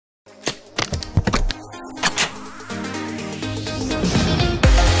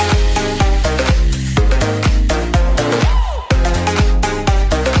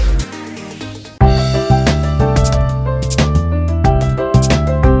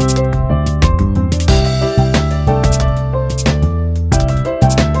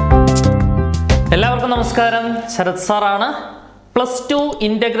നമസ്കാരം, ശരത് സാറാണ്. +2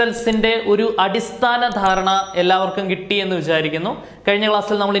 ഇന്റഗ്രൽസിന്റെ ഒരു അടിസ്ഥാന ധാരണ എല്ലാവർക്കും കിട്ടി എന്ന് വിചാരിക്കുന്നു. കഴിഞ്ഞ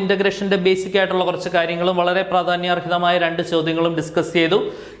ക്ലാസ്സിൽ നമ്മൾ ഇന്റഗ്രേഷന്റെ ബേസിക് ആയിട്ടുള്ള കുറച്ച് കാര്യങ്ങളും വളരെ പ്രാധാന്യാർഹിതമായ 2 ചോദ്യങ്ങളും ഡിസ്കസ് ചെയ്തു.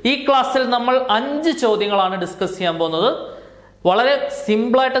 ഈ ക്ലാസ്സിൽ നമ്മൾ 5 ചോദ്യങ്ങളാണ് ഡിസ്കസ് ചെയ്യാൻ പോകുന്നത്. വളരെ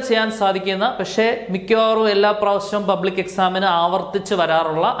സിമ്പിളായിട്ട് ചെയ്യാൻ സാധിക്കുന്ന, പക്ഷേ മിക്കവാറും എല്ലാ പ്രാവശ്യവും പബ്ലിക് എക്സാമിന് ആവർത്തിച്ച്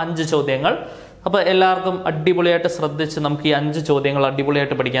വരാറുള്ള 5 ചോദ്യങ്ങൾ. അപ്പോൾ എല്ലാവർക്കും അടിപൊളിയായിട്ട് ശ്രദ്ധിച്ച് നമുക്ക് ഈ 5 ചോദ്യങ്ങൾ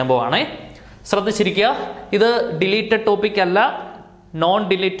അടിപൊളിയായിട്ട് പഠിക്കാൻ പോവാണേ. ശ്രദ്ധിച്ചിരിക്കുക. ഇത് ഡിലീറ്റഡ് ടോപ്പിക് അല്ല, നോൺ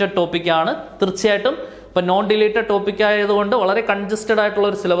ഡിലീറ്റഡ് ടോപ്പിക് ആണ് തീർച്ചയായിട്ടും. ഇപ്പം നോൺ ഡിലീറ്റഡ് ടോപ്പിക് ആയതുകൊണ്ട് വളരെ കൺജസ്റ്റഡ് ആയിട്ടുള്ള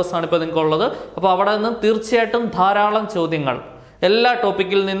ഒരു സിലബസ് ആണ് ഇപ്പോൾ നിങ്ങൾക്കുള്ളത്. അപ്പോൾ അവിടെ നിന്ന് തീർച്ചയായിട്ടും ധാരാളം ചോദ്യങ്ങൾ, എല്ലാ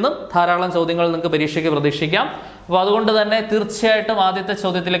ടോപ്പിക്കിൽ നിന്നും ധാരാളം ചോദ്യങ്ങൾ നിങ്ങൾക്ക് പരീക്ഷയ്ക്ക് പ്രതീക്ഷിക്കാം. അപ്പോൾ അതുകൊണ്ട് തന്നെ തീർച്ചയായിട്ടും ആദ്യത്തെ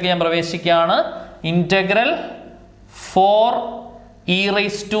ചോദ്യത്തിലേക്ക് ഞാൻ പ്രവേശിക്കുകയാണ്. Integral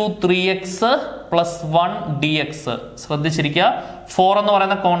 4e3x + 1 dx. ശ്രദ്ധിച്ചിരിക്കുക. 4 എന്ന്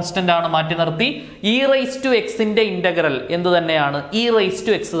പറയുന്ന കോൺസ്റ്റന്റ് ആണ്, മാറ്റി നിർത്തി. e⁻x ഇന്റഗ്രൽ എന്ത് തന്നെയാണ്?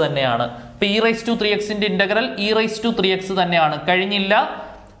 e⁻x തന്നെയാണ്. ഇപ്പൊ e⁻3x ഇന്റഗ്രൽ e⁻3x തന്നെയാണ്. കഴിഞ്ഞില്ല.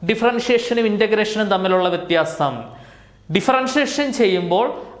 ഡിഫറൻഷിയേഷനും ഇന്റഗ്രേഷനും തമ്മിലുള്ള വ്യത്യാസം. ഡിഫറൻഷിയേഷൻ ചെയ്യുമ്പോൾ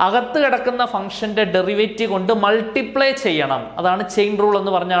അകത്ത് കിടക്കുന്ന ഫംഗ്ഷന്റെ ഡെറിവേറ്റീവ് കൊണ്ട് മൾട്ടിപ്ലൈ ചെയ്യണം. അതാണ് ചെയിൻ റൂൾ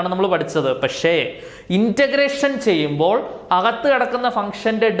എന്ന് പറഞ്ഞാണ് നമ്മൾ പഠിച്ചത്. പക്ഷേ ഇന്റഗ്രേഷൻ ചെയ്യുമ്പോൾ അകത്ത് കിടക്കുന്ന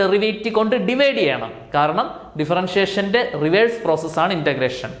ഫംഗ്ഷന്റെ ഡെറിവേറ്റീവ് കൊണ്ട് ഡിവൈഡ് ചെയ്യണം. കാരണം ഡിഫറൻഷിയേഷന്റെ റിവേഴ്സ് പ്രോസസ്സാണ്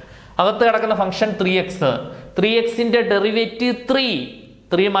ഇന്റഗ്രേഷൻ. അകത്ത് കിടക്കുന്ന ഫംഗ്ഷൻ 3x ഡെറിവേറ്റീവ്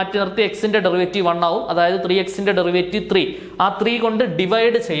 3 മാറ്റി നിർത്തി എക്സിന്റെ ഡെറിവേറ്റീവ് 1 ആവും. അതായത് 3x ഡെറിവേറ്റീവ് 3. ആ 3 കൊണ്ട്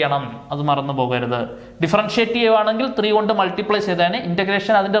ഡിവൈഡ് ചെയ്യണം, അത് മറന്നു പോകരുത്. ഡിഫറൻഷിയേറ്റ് ചെയ്യുവാണെങ്കിൽ 3 കൊണ്ട് മൾട്ടിപ്ലൈ ചെയ്തേനെ.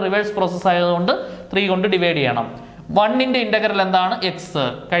 ഇന്റഗ്രേഷൻ അതിന്റെ റിവേഴ്സ് പ്രോസസ് ആയതുകൊണ്ട് 3 കൊണ്ട് ഡിവൈഡ് ചെയ്യണം. 1 ഇന്റഗ്രൽ എന്താണ്? എക്സ്.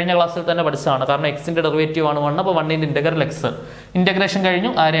 കഴിഞ്ഞ ക്ലാസ്സിൽ തന്നെ പഠിച്ചതാണ്. കാരണം എക്സിന്റെ ഡെറിവേറ്റീവ് ആണ് 1. അപ്പോൾ 1 ഇന്റഗ്രൽ എക്സ്. ഇന്റഗ്രേഷൻ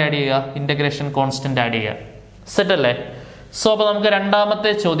കഴിഞ്ഞു. ആരെ ആഡ് ചെയ്യുക? ഇന്റഗ്രേഷൻ കോൺസ്റ്റന്റ് ആഡ് ചെയ്യുക. സെറ്റ് അല്ലേ? സോ അപ്പോൾ നമുക്ക്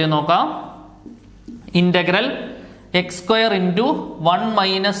രണ്ടാമത്തെ ചോദ്യം നോക്കാം. Integral x² × 1 -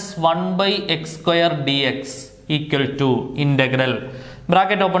 1/x² dx = integral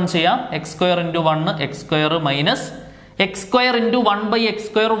bracket open ചെയ്യാം. x² × 1 x² minus x² ×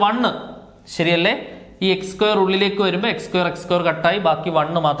 1/x². 1 ശരിയല്ലേ? ഈ x² ഉള്ളിലേക്ക് വരുമ്പോൾ x² കട്ടായി ബാക്കി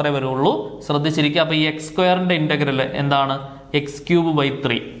 1 മാത്രമേ വരുള്ളൂ. ശ്രദ്ധിച്ചിരിക്കുക. അപ്പൊ ഈ x² ഇന്റഗ്രൽ എന്താണ്?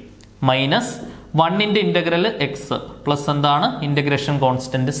 x³/3 minus 1 integral X plus എന്താണ്? Integration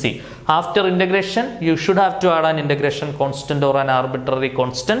constant C. After integration you should have to add an integration constant or an arbitrary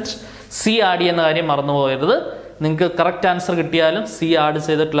constant. C add ചെയ്യുന്ന കാര്യം മറന്നു പോകരുത്. നിങ്ങൾക്ക് കറക്റ്റ് ആൻസർ കിട്ടിയാലും സി ആഡ്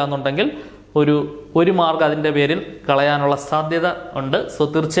ചെയ്തിട്ടില്ല എന്നുണ്ടെങ്കിൽ ഒരു മാർക്ക് അതിന്റെ പേരിൽ കളയാനുള്ള സാധ്യത ഉണ്ട്. സോ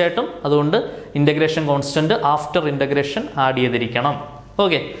തീർച്ചയായിട്ടും അതുകൊണ്ട് integration constant after integration add ചെയ്തിരിക്കണം.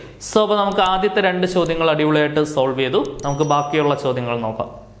 ഓക്കെ. സോ അപ്പോൾ നമുക്ക് ആദ്യത്തെ 2 ചോദ്യങ്ങൾ അടിപൊളിയായിട്ട് സോൾവ് ചെയ്തു. നമുക്ക് ബാക്കിയുള്ള ചോദ്യങ്ങൾ നോക്കാം.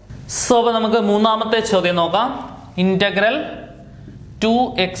 സോ അപ്പോൾ നമുക്ക് മൂന്നാമത്തെ ചോദ്യം നോക്കാം. Integral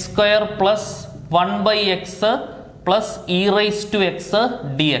 2x² + 1/x + e⁻x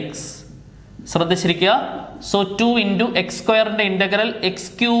dx. ശ്രദ്ധിച്ചിരിക്കുക. സോ 2 × x² ഇന്റഗ്രൽ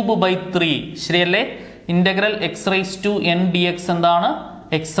x³/3 ശരിയല്ലേ? ഇന്റഗ്രൽ x⁻n dx എന്താണ്?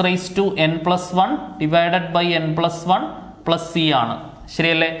 x⁻n + 1 / n+1 + c ആണ്.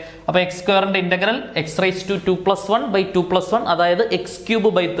 ശരിയല്ലേ? അപ്പൊ x² ഇന്റഗ്രൽ x⁻2 + 1/2 + 1 അതായത്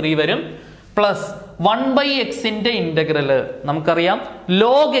x³/3 വരും. പ്ലസ് 1/x ഇന്റഗ്രൽ നമുക്കറിയാം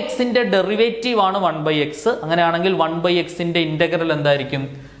log x ഡെറിവേറ്റീവ് ആണ് 1/x. അങ്ങനെയാണെങ്കിൽ 1/x ഇന്റഗ്രൽ എന്തായിരിക്കും?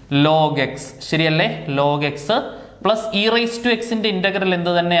 log x. ശരിയല്ലേ? log x plus e⁻x integral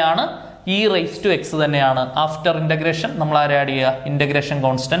എന്ത് തന്നെയാണ്? e⁻x തന്നെയാണ്. ആഫ്റ്റർ ഇന്റഗ്രേഷൻ നമ്മൾ ആരെ ആഡ് ചെയ്യുക? ഇന്റഗ്രേഷൻ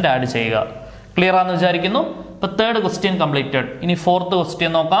കോൺസ്റ്റന്റ് ആഡ് ചെയ്യുക. ക്ലിയർ ആണെന്ന് വിചാരിക്കുന്നു. ഇപ്പൊ 3rd ക്വസ്റ്റ്യൻ കംപ്ലീറ്റഡ്. ഇനി 4th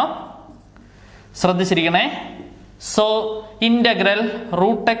ക്വസ്റ്റ്യൻ നോക്കാം. ശ്രദ്ധിച്ചിരിക്കണേ. So integral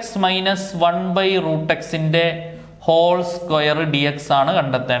 √x - 1/√x ഹോൾ² dx ആണ്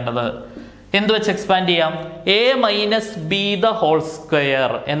കണ്ടെത്തേണ്ടത്. എന്ത് വെച്ച് എക്സ്പാൻഡ് ചെയ്യാം? a - b²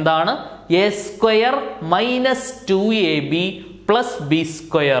 എന്താണ്? a² - 2ab +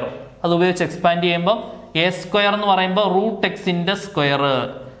 b². അത് ഉപയോഗിച്ച് എക്സ്പാൻഡ് ചെയ്യുമ്പോൾ a² എന്ന് പറയുമ്പോൾ √x²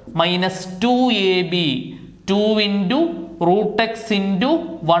 minus 2ab 2 × √x ×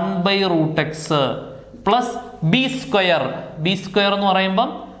 1/√x plus b² എന്ന് പറയുമ്പം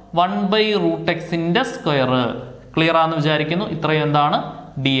 1/√x². ക്ലിയർ ആണെന്ന് വിചാരിക്കുന്നു. ഇത്രയും എന്താണ്?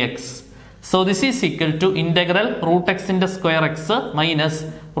 dx. So this is equal to integral √x² minus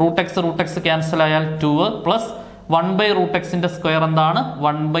 √x cancel ആയാൽ 2 പ്ലസ് 1/√x² എന്താണ്?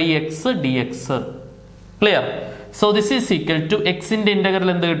 1/x dx. Clear? So this is equal to എക്സിന്റെ ഇന്റഗ്രൽ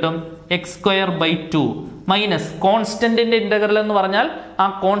എന്ത് കിട്ടും? x²/2 മൈനസ് കോൺസ്റ്റന്റിന്റെ ഇന്റഗ്രൽ എന്ന് പറഞ്ഞാൽ ആ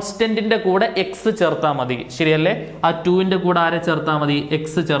കോൺസ്റ്റന്റിന്റെ കൂടെ എക്സ് ചേർത്താൽ മതി. ശരിയല്ലേ? ആ 2ന്റെ കൂടെ ആരെ ചേർത്താൽ മതി?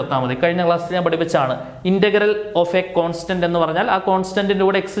 എക്സ് ചേർത്താൽ മതി. കഴിഞ്ഞ ക്ലാസ്സിൽ ഞാൻ പഠിപ്പിച്ചാണ് ഇന്റഗ്രൽ ഓഫ് എ കോൺസ്റ്റന്റ് എന്ന് പറഞ്ഞാൽ ആ കോൺസ്റ്റന്റിന്റെ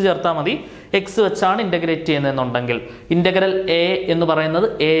കൂടെ എക്സ് ചേർത്താൽ മതി. എക്സ് വെച്ചാണ് ഇന്റഗ്രേറ്റ് ചെയ്യുന്നതെന്നുണ്ടെങ്കിൽ ഇന്റഗ്രൽ എ എന്ന് പറയുന്നത്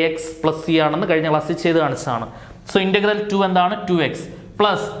എ എക്സ് പ്ലസ് സി ആണെന്ന് കഴിഞ്ഞ ക്ലാസ്സിൽ ചെയ്ത് കാണിച്ചതാണ്. സോ ഇന്റഗ്രൽ 2 എന്താണ് 2x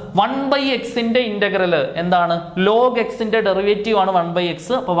പ്ലസ് 1/xന്റെ ഇന്റഗ്രൽ എന്താണ് log xന്റെ ഡെറിവേറ്റീവ് ആണ് 1/x.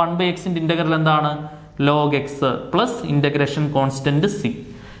 അപ്പോൾ 1/xന്റെ ഇന്റഗ്രൽ എന്താണ് log x plus integration constant C.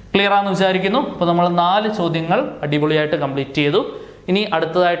 Clear ആണെന്ന് വിചാരിക്കുന്നു. അപ്പോൾ നമ്മൾ 4 ചോദ്യങ്ങൾ അടിപൊളിയായിട്ട് കംപ്ലീറ്റ് ചെയ്തു. ഇനി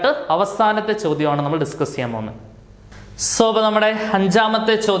അടുത്തതായിട്ട് അവസാനത്തെ ചോദ്യമാണ് നമ്മൾ ഡിസ്കസ് ചെയ്യാൻ പോകുന്നത്. സോ അപ്പോൾ നമ്മുടെ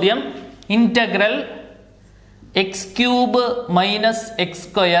 5ാമത്തെ ചോദ്യം integral x³ minus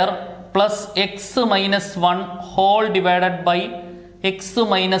x² plus x minus 1 whole divided by x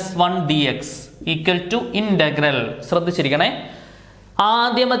minus 1 dx equal to integral. ശ്രദ്ധിച്ചിരിക്കണേ,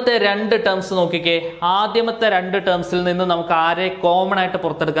 ആദ്യമത്തെ 2 terms നോക്കിക്കേ. ആദ്യമത്തെ 2 ടേംസിൽ നിന്ന് നമുക്ക് ആരെ കോമൺ ആയിട്ട്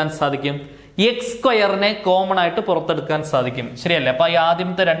പുറത്തെടുക്കാൻ സാധിക്കും? x² കോമൺ ആയിട്ട് പുറത്തെടുക്കാൻ സാധിക്കും. ശരിയല്ലേ? അപ്പൊ ഈ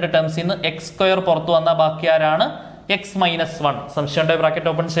ആദ്യമത്തെ 2 ടേംസിൽ നിന്ന് x² പുറത്തു വന്നാൽ ബാക്കി ആരാണ്? x minus 1. സംശയമുണ്ട്? ബ്രാക്കറ്റ്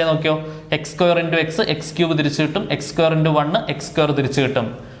ഓപ്പൺ ചെയ്ത് നോക്കിയോ. x² ഇൻറ്റു എക്സ് x³ തിരിച്ചു കിട്ടും. x² ഇൻറ്റു 1 x² തിരിച്ചു കിട്ടും.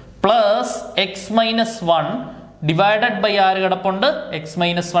 Plus x minus 1 divided by ആര് കിടപ്പുണ്ട്? x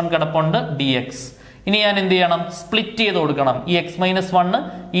മൈനസ് 1 കിടപ്പുണ്ട് dx. ഇനി ഞാൻ എന്ത് ചെയ്യണം? സ്പ്ലിറ്റ് ചെയ്ത് കൊടുക്കണം. ഈ x മൈനസ് 1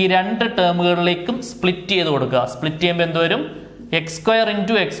 ഈ 2 ടേമുകളിലേക്കും സ്പ്ലിറ്റ് ചെയ്ത് കൊടുക്കുക. സ്പ്ലിറ്റ് ചെയ്യുമ്പോൾ എന്ത് വരും? x²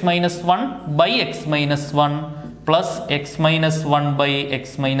 into x minus 1 by x minus 1 plus x minus 1 by x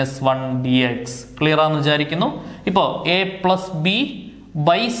minus 1 dx. Clear ആണെന്ന് വിചാരിക്കുന്നു. ഇപ്പോൾ a plus B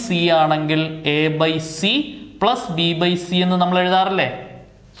by C ആണെങ്കിൽ a by C plus B by C എന്ന് നമ്മൾ എഴുതാറില്ലേ?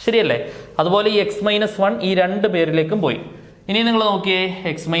 ശരിയല്ലേ? അതുപോലെ ഈ x മൈനസ് 1 ഈ 2 പേരിലേക്കും പോയി. ഇനി നിങ്ങൾ നോക്കിയേ,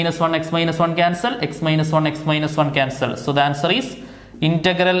 x minus 1 cancel, x minus 1 cancel. So the answer is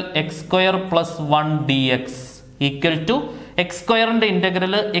integral x² plus 1 dx equal to x²ന്റെ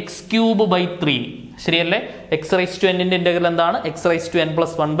integral x³ by 3. ശരിയല്ലേ? x⁻n ന്റെ ഇന്റഗ്രൽ എന്താണ്? x⁻n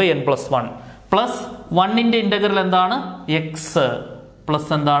plus 1 by n plus 1 plus 1ന്റെ integral എന്താണ്? x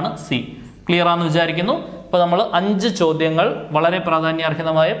പ്ലസ് എന്താണ്? c. ക്ലിയർ ആണെന്ന് വിചാരിക്കുന്നു. അപ്പോൾ നമ്മൾ 5 ചോദ്യങ്ങൾ, വളരെ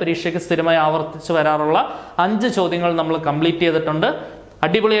പ്രാധാന്യാർഹമായ പരീക്ഷയ്ക്ക് സ്ഥിരമായി ആവർത്തിച്ച് വരാറുള്ള 5 ചോദ്യങ്ങൾ നമ്മൾ കംപ്ലീറ്റ് ചെയ്തിട്ടുണ്ട്.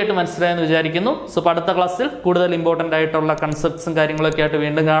 അടിപൊളിയായിട്ട് മനസ്സിലായെന്ന് വിചാരിക്കുന്നു. സോ അടുത്ത ക്ലാസ്സിൽ കൂടുതൽ ഇമ്പോർട്ടൻ്റ് ആയിട്ടുള്ള കൺസെപ്റ്റ്സും കാര്യങ്ങളൊക്കെ ആയിട്ട്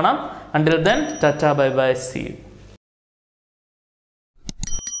വീണ്ടും കാണാം. Until then tata bye bye, see you.